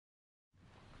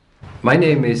My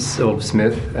name is Ulf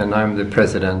Smith, and I'm the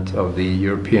president of the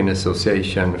European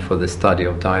Association for the Study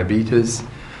of Diabetes,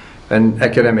 an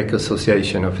academic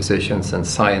association of physicians and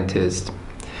scientists.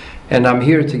 And I'm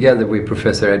here together with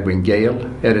Professor Edwin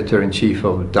Gale, editor-in-chief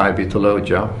of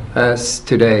Diabetologia, as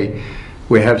today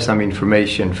we have some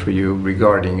information for you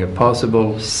regarding a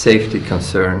possible safety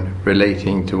concern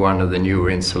relating to one of the newer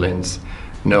insulins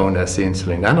known as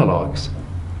insulin analogs.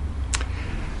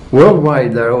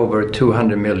 Worldwide, there are over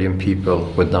 200 million people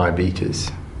with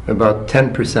diabetes. About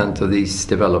 10% of these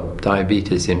develop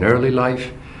diabetes in early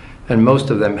life, and most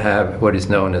of them have what is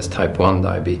known as type 1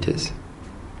 diabetes.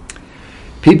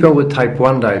 People with type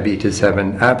 1 diabetes have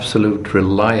an absolute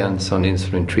reliance on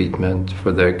insulin treatment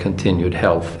for their continued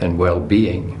health and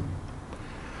well-being.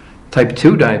 Type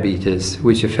 2 diabetes,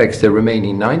 which affects the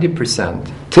remaining 90%,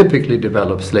 typically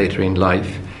develops later in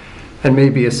life and may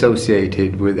be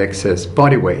associated with excess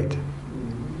body weight.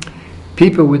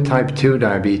 People with type 2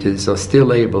 diabetes are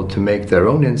still able to make their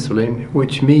own insulin,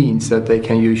 which means that they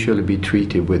can usually be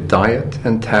treated with diet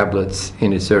and tablets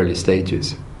in its early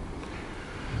stages.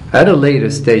 At a later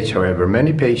stage, however,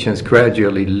 many patients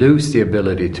gradually lose the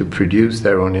ability to produce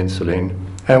their own insulin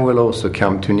and will also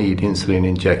come to need insulin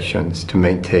injections to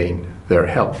maintain their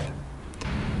health.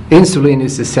 Insulin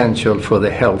is essential for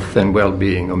the health and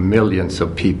well-being of millions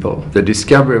of people. The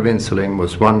discovery of insulin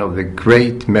was one of the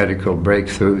great medical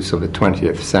breakthroughs of the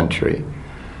 20th century.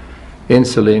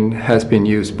 Insulin has been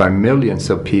used by millions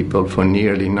of people for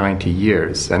nearly 90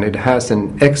 years, and it has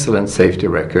an excellent safety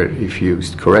record if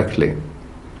used correctly.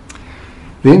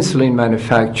 The insulin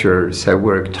manufacturers have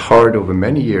worked hard over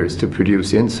many years to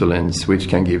produce insulins which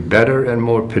can give better and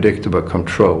more predictable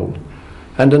control,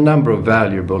 and a number of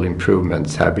valuable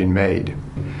improvements have been made.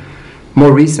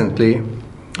 More recently,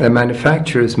 the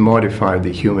manufacturers modified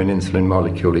the human insulin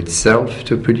molecule itself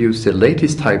to produce the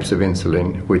latest types of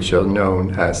insulin, which are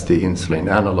known as the insulin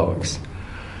analogs.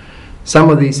 Some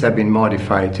of these have been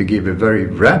modified to give a very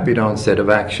rapid onset of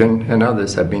action, and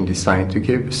others have been designed to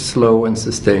give slow and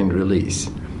sustained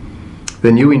release.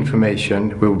 The new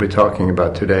information we'll be talking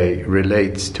about today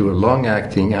relates to a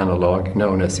long-acting analog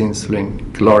known as insulin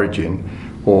glargine,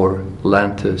 or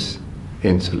Lantus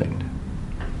Insulin.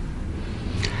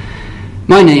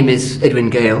 My name is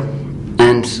Edwin Gale,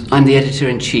 and I'm the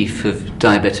editor-in-chief of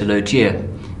Diabetologia,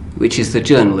 which is the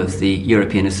journal of the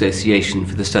European Association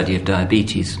for the Study of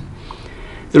Diabetes.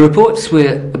 The reports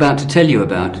we're about to tell you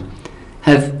about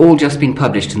have all just been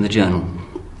published in the journal.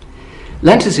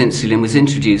 Lantus insulin was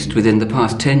introduced within the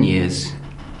past 10 years,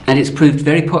 and it's proved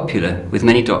very popular with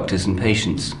many doctors and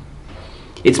patients.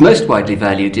 It's most widely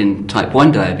valued in type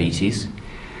 1 diabetes.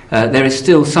 There is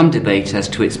still some debate as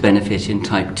to its benefit in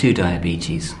type 2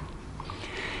 diabetes.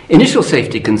 Initial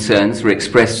safety concerns were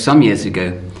expressed some years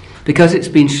ago because it's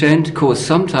been shown to cause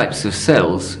some types of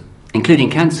cells, including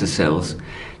cancer cells,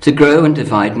 to grow and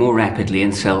divide more rapidly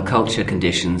in cell culture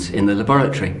conditions in the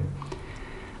laboratory.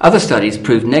 Other studies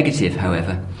proved negative,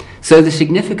 however, so the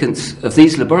significance of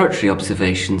these laboratory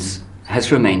observations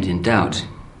has remained in doubt.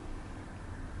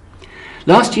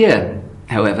 Last year,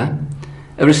 however,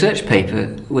 a research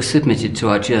paper was submitted to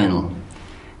our journal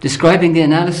describing the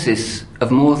analysis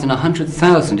of more than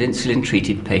 100,000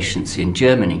 insulin-treated patients in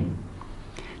Germany.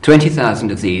 20,000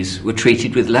 of these were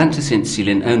treated with Lantus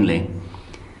insulin only,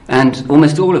 and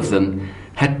almost all of them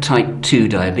had type 2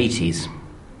 diabetes.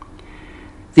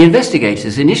 The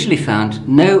investigators initially found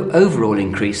no overall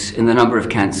increase in the number of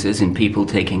cancers in people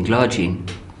taking glargine,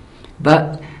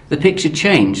 but the picture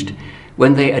changed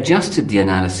when they adjusted the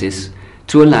analysis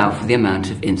to allow for the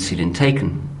amount of insulin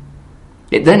taken.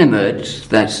 It then emerged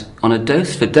that on a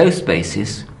dose-for-dose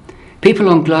basis, people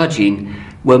on glargine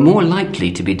were more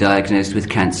likely to be diagnosed with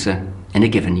cancer in a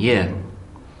given year.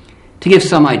 To give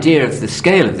some idea of the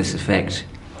scale of this effect,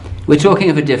 we're talking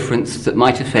of a difference that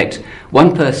might affect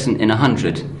 1 person in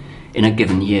 100 in a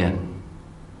given year.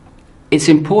 It's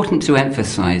important to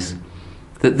emphasize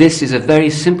that this is a very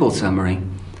simple summary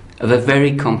of a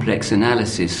very complex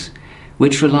analysis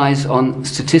which relies on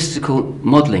statistical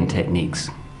modeling techniques.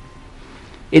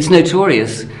 It's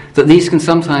notorious that these can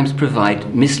sometimes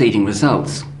provide misleading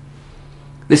results.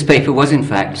 This paper was in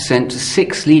fact sent to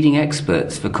 6 leading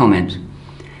experts for comment,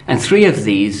 and 3 of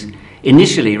these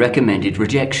initially recommended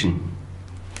rejection.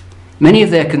 Many of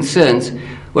their concerns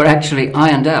were actually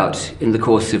ironed out in the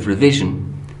course of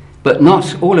revision, but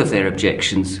not all of their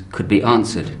objections could be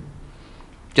answered.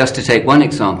 Just to take one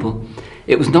example,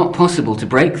 it was not possible to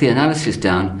break the analysis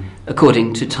down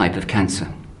according to type of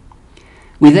cancer.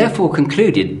 We therefore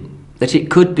concluded that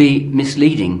it could be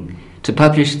misleading to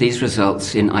publish these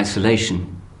results in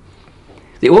isolation.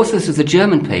 The authors of the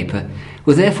German paper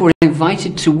were therefore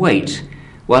invited to wait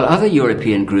while other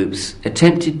European groups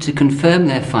attempted to confirm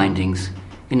their findings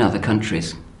in other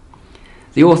countries.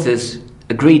 The authors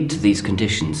agreed to these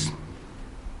conditions.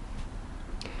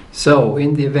 So,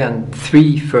 in the event,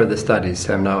 3 further studies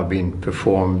have now been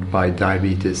performed by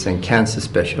diabetes and cancer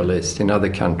specialists in other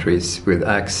countries with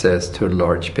access to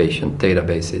large patient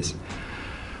databases.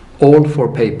 All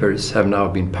 4 papers have now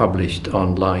been published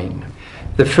online.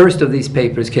 The first of these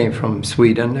papers came from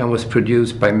Sweden and was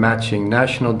produced by matching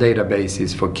national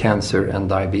databases for cancer and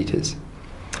diabetes.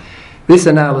 This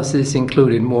analysis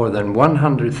included more than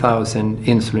 100,000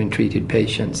 insulin-treated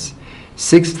patients,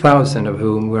 6,000 of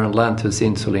whom were on Lantus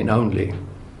Insulin only.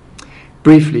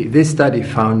 Briefly, this study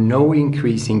found no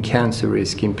increase in cancer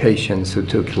risk in patients who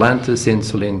took Lantus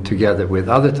Insulin together with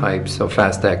other types of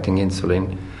fast-acting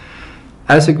insulin.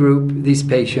 As a group, these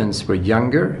patients were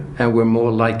younger and were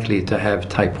more likely to have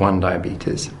type 1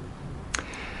 diabetes.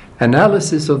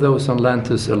 Analysis of those on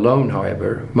Lantus alone,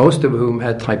 however, most of whom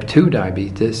had type 2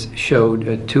 diabetes, showed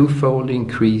a 2-fold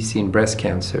increase in breast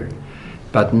cancer,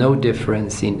 but no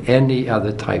difference in any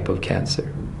other type of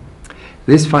cancer.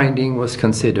 This finding was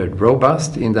considered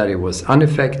robust in that it was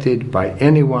unaffected by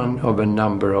any one of a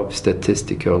number of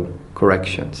statistical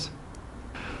corrections.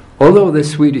 Although the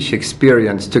Swedish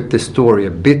experience took the story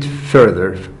a bit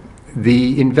further,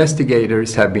 the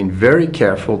investigators have been very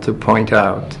careful to point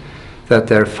out that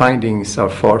their findings are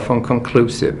far from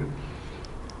conclusive.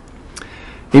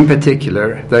 In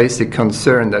particular, there is a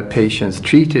concern that patients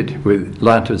treated with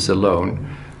Lantus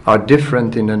alone are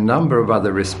different in a number of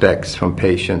other respects from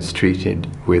patients treated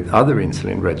with other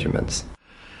insulin regimens.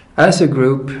 As a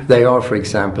group, they are, for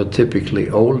example, typically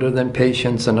older than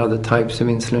patients on other types of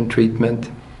insulin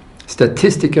treatment.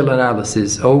 Statistical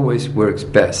analysis always works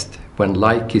best when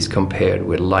like is compared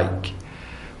with like.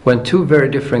 When 2 very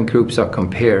different groups are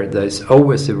compared, there is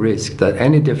always a risk that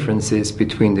any differences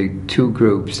between the 2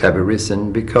 groups have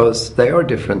arisen because they are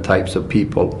different types of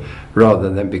people rather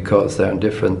than because they are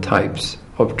different types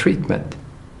of treatment.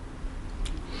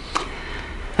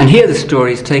 And here the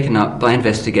story is taken up by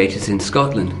investigators in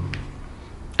Scotland.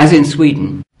 As in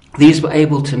Sweden, these were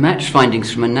able to match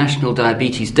findings from a national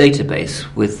diabetes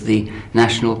database with the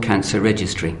National Cancer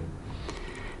Registry.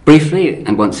 Briefly,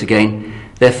 and once again,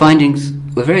 their findings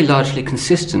were very largely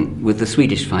consistent with the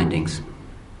Swedish findings.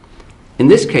 In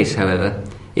this case, however,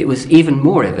 it was even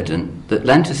more evident that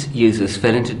Lantus users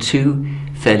fell into 2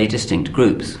 fairly distinct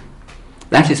groups.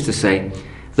 That is to say,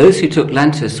 those who took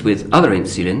Lantus with other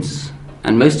insulins,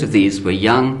 and most of these were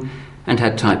young and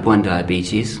had type 1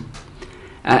 diabetes,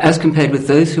 as compared with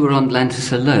those who were on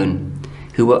Lantus alone,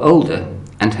 who were older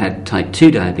and had type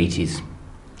 2 diabetes.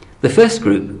 The first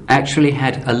group actually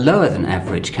had a lower than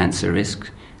average cancer risk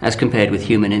as compared with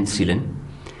human insulin,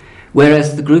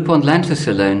 whereas the group on Lantus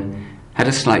alone had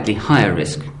a slightly higher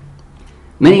risk.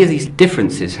 Many of these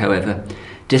differences, however,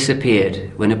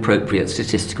 disappeared when appropriate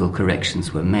statistical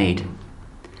corrections were made.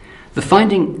 The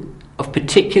finding of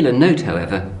particular note,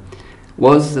 however,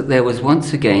 was that there was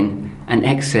once again an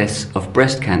excess of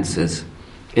breast cancers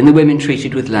in the women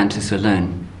treated with Lantus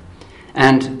alone,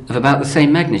 and of about the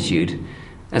same magnitude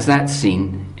as that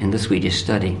seen in the Swedish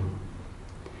study.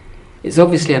 It's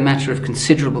obviously a matter of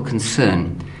considerable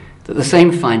concern that the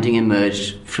same finding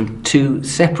emerged from 2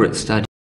 separate studies